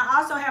Wall, and then I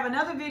also have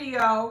another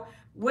video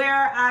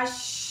where I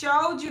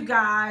showed you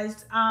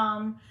guys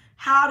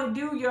how to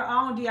do your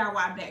own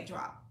DIY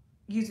backdrop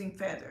using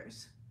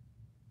feathers.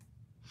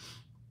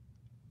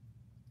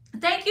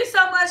 Thank you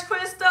so much,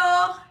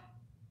 Crystal.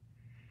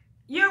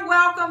 You're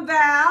welcome,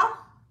 Val.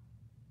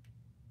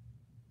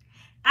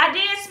 I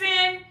did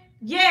spend,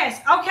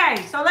 yes, okay,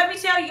 so let me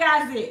tell you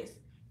guys this.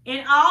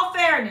 In all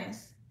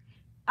fairness,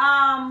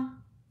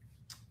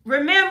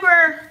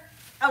 remember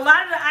a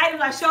lot of the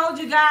items I showed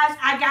you guys,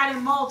 I got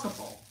in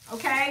multiple,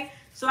 okay?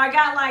 So I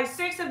got like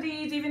 6 of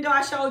these, even though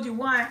I showed you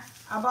one.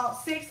 I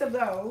bought 6 of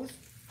those.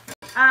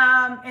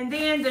 And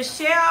then the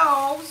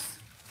shelves,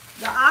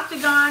 the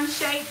octagon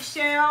shaped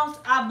shelves,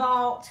 I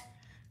bought,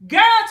 girl,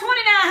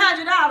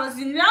 $2,900.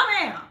 No,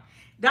 ma'am.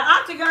 The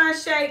octagon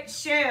shaped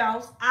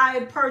shelves,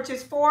 I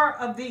purchased 4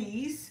 of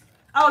these.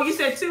 Oh, you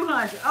said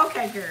 200.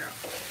 Okay, girl.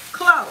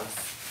 Close.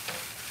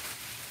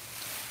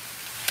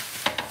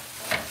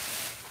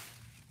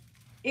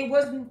 It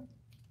wasn't.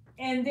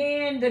 And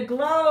then the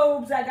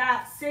globes, I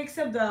got 6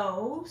 of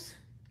those.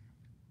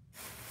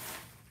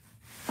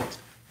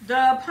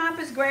 The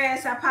pampas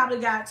grass, I probably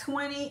got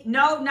 20.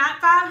 No,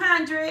 not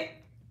 500.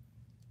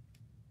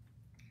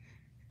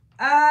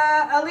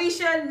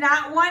 Alicia,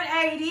 not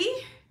 180.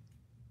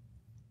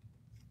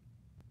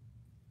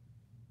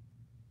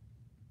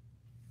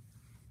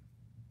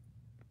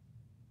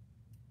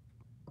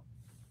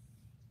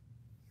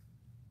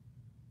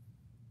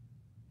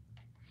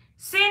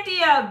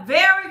 Cynthia,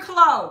 very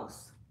close.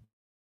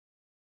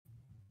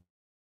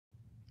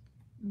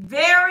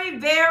 Very,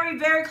 very,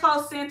 very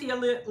close, Cynthia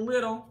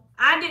Little.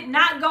 I did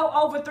not go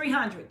over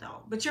 300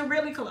 though, but you're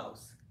really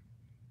close.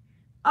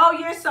 Oh,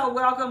 you're so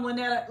welcome,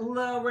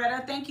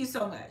 Loretta. Thank you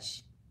so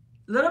much.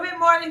 A little bit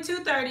more than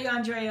 230,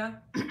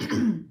 Andrea.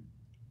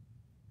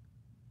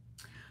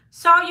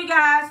 So you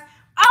guys,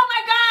 oh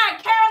my God,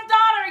 Carol's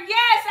daughter.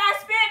 Yes, I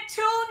spent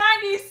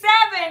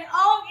 $297.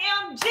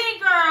 OMG,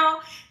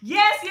 girl.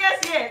 Yes,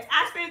 yes, yes.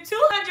 I spent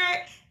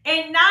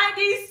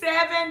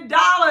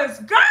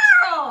 $297.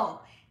 Girl.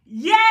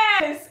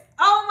 Yes.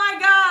 Oh my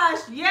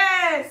gosh.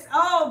 Yes.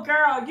 Oh,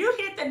 girl, you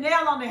hit the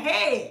nail on the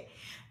head.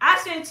 I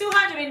spent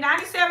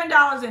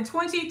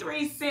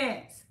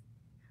 $297.23.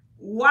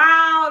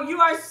 Wow,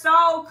 you are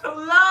so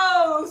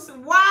close.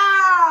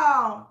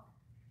 Wow.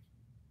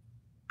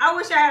 I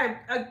wish I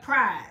had a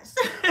prize.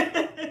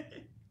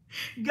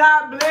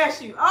 God bless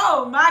you.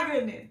 Oh my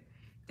goodness.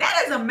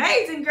 That is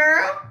amazing,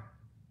 girl.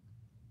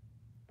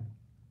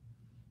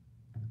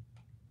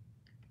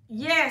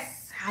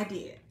 Yes, I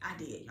did. I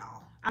did,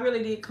 y'all. I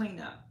really did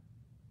clean up.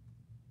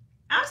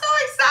 I'm so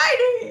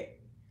excited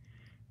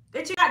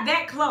that you got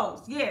that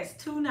close. Yes,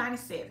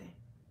 $297.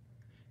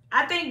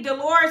 I think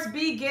Dolores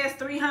B guessed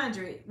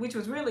 300, which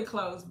was really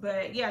close,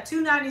 but yeah,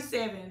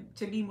 $297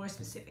 to be more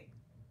specific.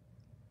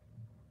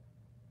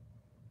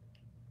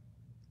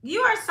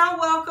 You are so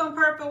welcome,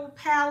 Purple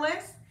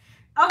Palace.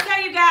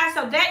 Okay, you guys,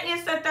 so that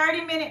is the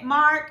 30-minute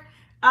mark.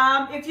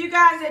 If you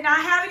guys did not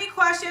have any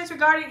questions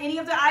regarding any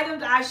of the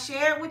items I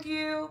shared with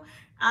you,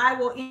 I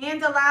will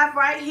end the live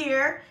right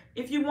here.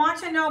 If you want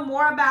to know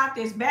more about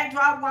this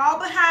backdrop wall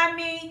behind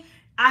me,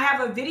 I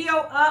have a video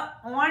up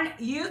on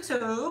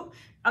YouTube.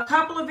 A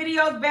couple of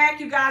videos back,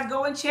 you guys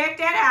go and check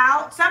that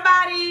out.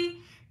 Somebody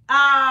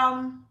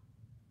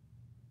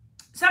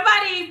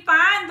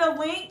find the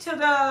link to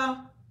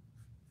the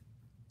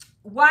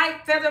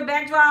white feather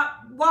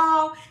backdrop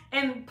wall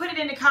and put it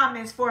in the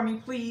comments for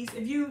me, please.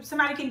 If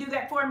somebody can do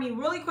that for me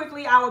really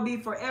quickly, I will be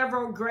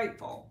forever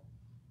grateful.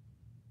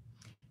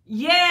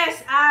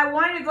 Yes, I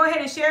wanted to go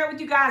ahead and share it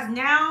with you guys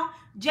now,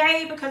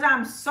 Jay, because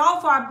I'm so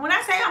far. When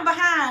I say I'm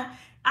behind,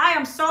 I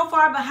am so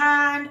far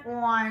behind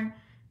on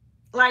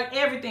like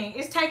everything.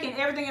 It's taking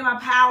everything in my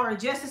power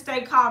just to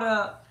stay caught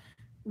up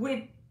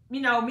with,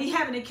 me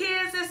having the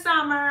kids this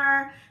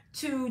summer,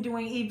 to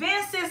doing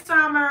events this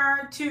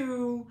summer,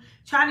 to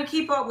trying to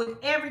keep up with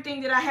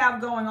everything that I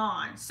have going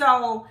on.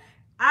 So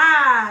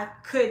I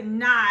could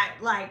not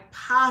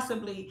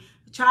possibly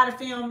try to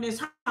film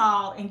this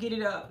haul and get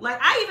it up. Like,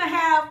 I even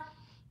have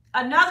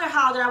another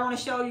haul that I want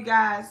to show you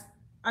guys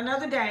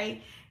another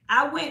day.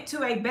 I went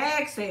to a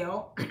bag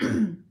sale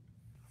and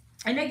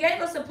they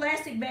gave us a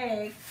plastic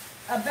bag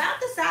about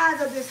the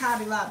size of this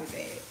Hobby Lobby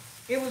bag.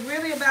 It was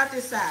really about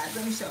this size.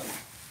 Let me show you.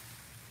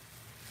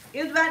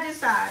 It was about this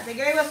size. They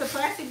gave us a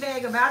plastic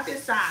bag about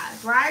this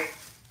size, right?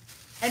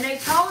 And they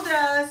told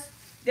us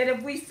that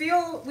if we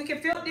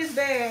can fill this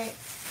bag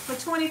for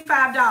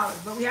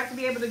 $25, but we have to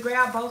be able to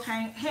grab both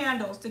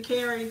handles to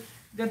carry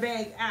the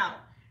bag out.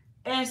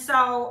 And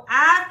so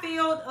I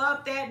filled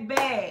up that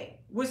bag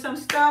with some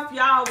stuff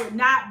y'all would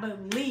not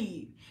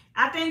believe.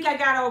 I think I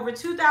got over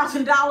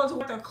 $2,000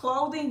 worth of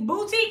clothing,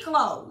 boutique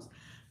clothes,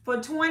 for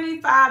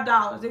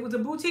 $25. It was a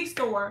boutique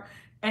store,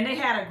 and they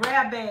had a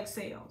grab bag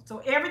sale. So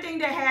everything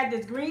that had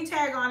this green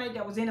tag on it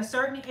that was in a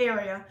certain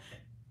area,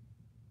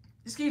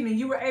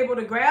 you were able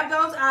to grab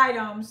those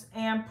items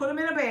and put them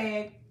in a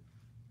bag,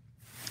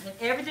 and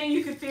everything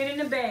you could fit in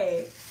the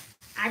bag,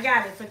 I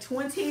got it for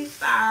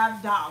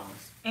 $25.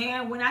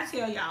 And when I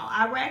tell y'all,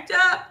 I racked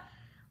up,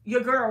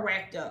 your girl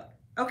racked up,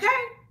 okay?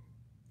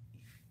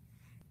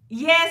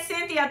 Yes,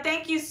 Cynthia,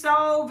 thank you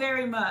so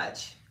very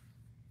much.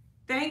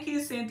 Thank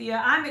you,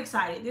 Cynthia. I'm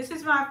excited. This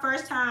is my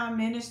first time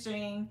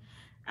ministering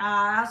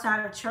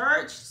outside of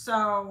church.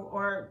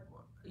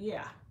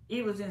 Yeah,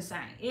 it was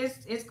insane.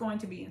 It's going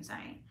to be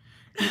insane.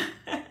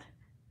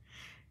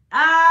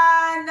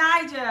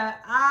 Nija,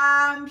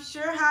 I'm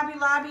sure Hobby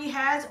Lobby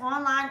has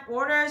online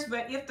orders,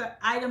 but if the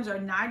items are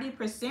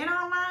 90%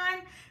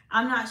 online,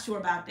 I'm not sure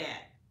about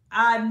that.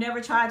 I've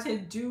never tried to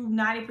do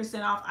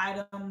 90% off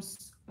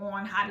items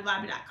on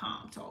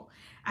hobbylobby.com, so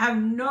I have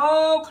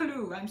no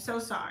clue. I'm so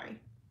sorry.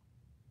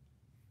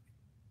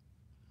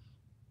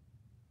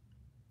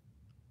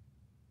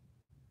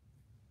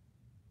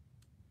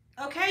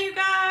 Okay, you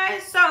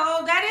guys, so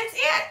that is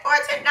it for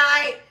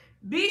tonight.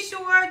 Be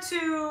sure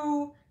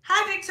to,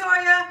 hi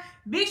Victoria,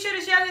 be sure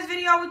to share this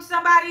video with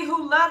somebody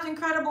who loves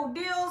incredible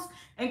deals,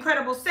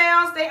 incredible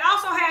sales. They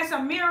also had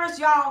some mirrors,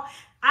 y'all.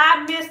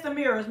 I missed the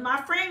mirrors.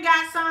 My friend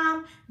got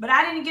some, but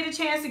I didn't get a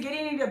chance to get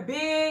any of the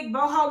big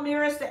boho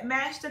mirrors that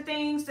match the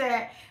things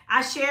that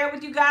I shared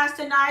with you guys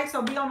tonight.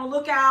 So be on the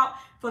lookout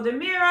for the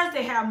mirrors.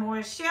 They have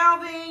more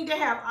shelving. They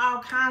have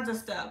all kinds of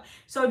stuff.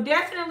 So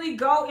definitely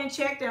go and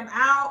check them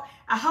out.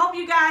 I hope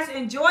you guys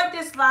enjoyed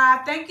this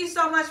live. Thank you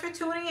so much for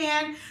tuning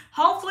in.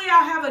 Hopefully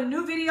I'll have a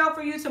new video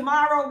for you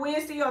tomorrow,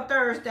 Wednesday or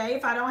Thursday.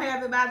 If I don't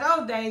have it by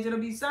those days, it'll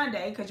be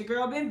Sunday because your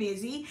girl been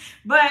busy.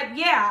 But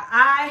yeah,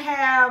 I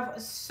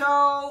have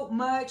so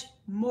much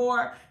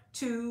more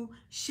to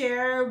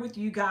share with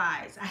you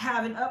guys. I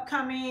have an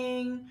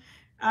upcoming,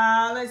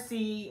 let's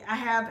see, I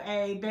have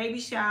a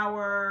baby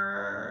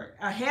shower,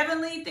 a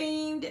heavenly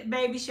themed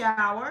baby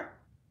shower,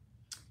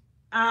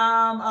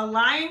 a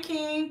Lion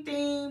King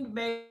themed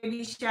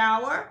baby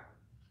shower,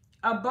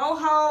 a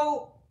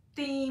boho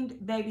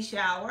themed baby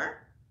shower,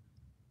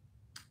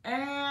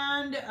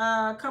 and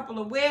a couple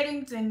of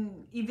weddings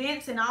and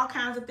events and all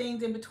kinds of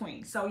things in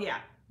between. So yeah,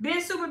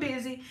 been super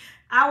busy.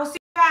 I will see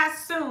you guys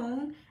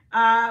soon.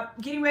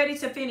 Getting ready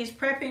to finish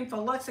prepping for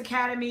Lux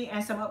Academy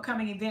and some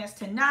upcoming events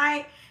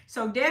tonight.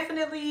 So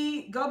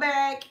definitely go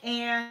back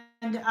and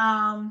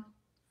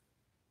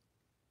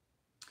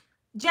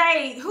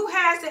Jay, who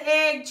has the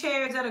egg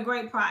chairs at a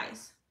great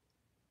price?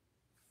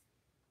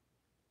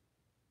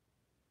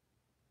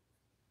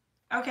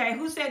 Okay,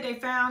 who said they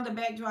found the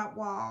backdrop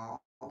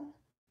wall?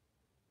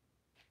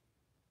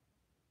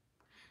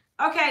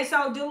 Okay,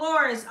 so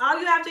Dolores, all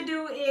you have to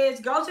do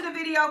is go to the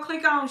video,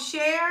 click on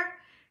share,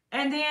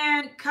 and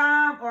then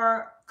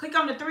click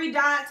on the three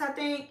dots, I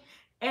think,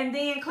 and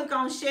then click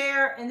on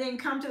share, and then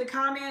come to the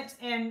comments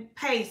and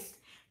paste.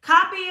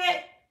 Copy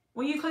it.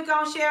 When you click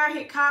on share,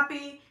 hit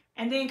copy,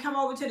 and then come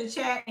over to the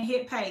chat and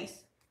hit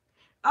paste.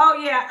 Oh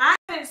yeah, I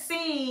haven't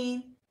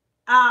seen,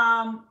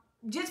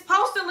 just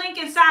post the link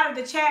inside of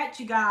the chat,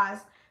 you guys.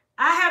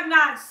 I have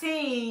not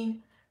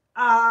seen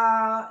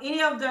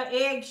any of the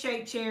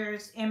egg-shaped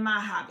chairs in my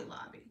Hobby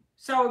Lobby.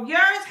 So if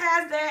yours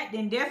has that,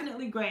 then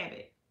definitely grab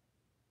it.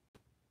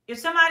 If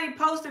somebody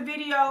posts a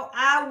video,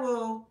 I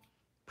will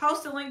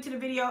post a link to the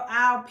video.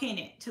 I'll pin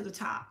it to the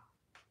top.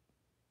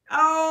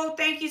 Oh,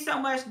 thank you so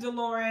much,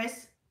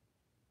 Dolores.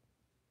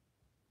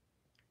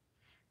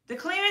 The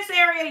clearance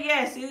area,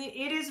 yes,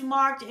 it is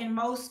marked in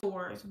most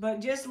stores,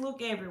 but just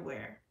look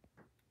everywhere.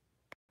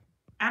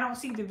 I don't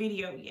see the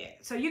video yet.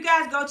 So you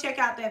guys go check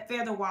out that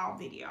feather wall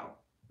video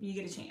when you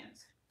get a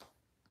chance.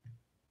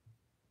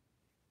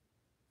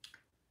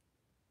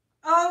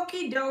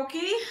 Okie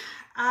dokie.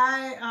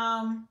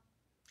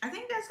 I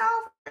think that's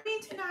all for me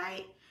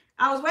tonight.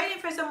 I was waiting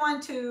for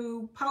someone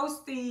to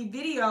post the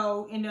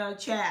video in the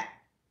chat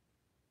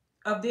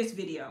of this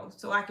video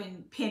so I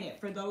can pin it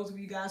for those of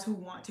you guys who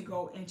want to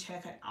go and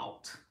check it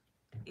out.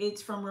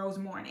 It's from Rose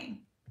Morning.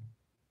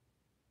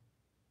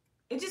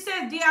 It just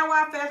says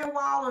DIY feather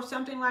wall or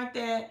something like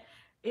that.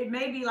 It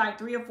may be like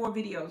 3 or 4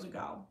 videos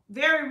ago.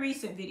 Very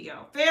recent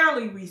video.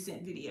 Fairly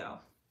recent video.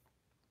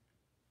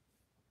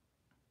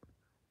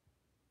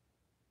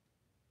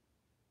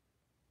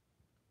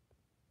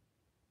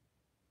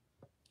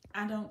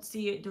 I don't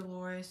see it,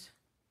 Dolores.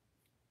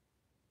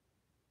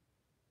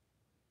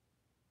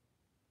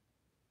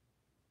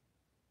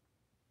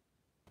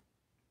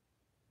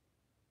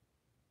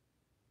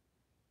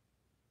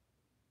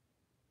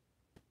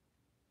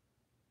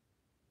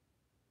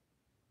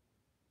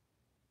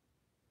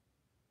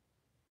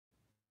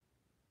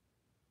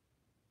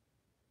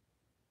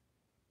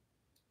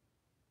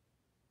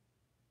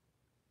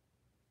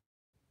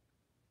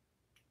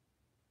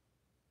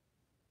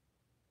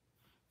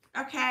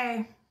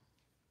 Okay.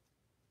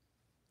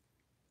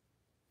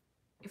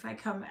 If I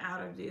come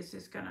out of this,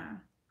 it's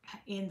gonna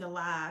end the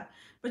live.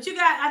 But you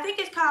guys, I think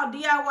it's called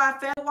DIY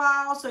feather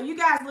wall. So you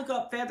guys look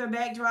up feather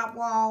backdrop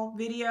wall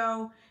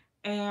video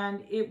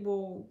and it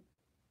will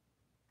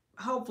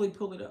hopefully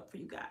pull it up for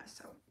you guys.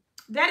 So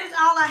that is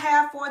all I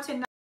have for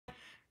tonight.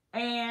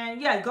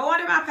 And yeah, go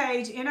under my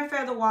page, enter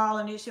feather wall,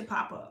 and it should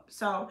pop up.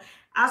 So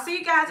I'll see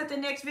you guys at the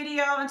next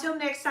video. Until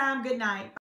next time, good night.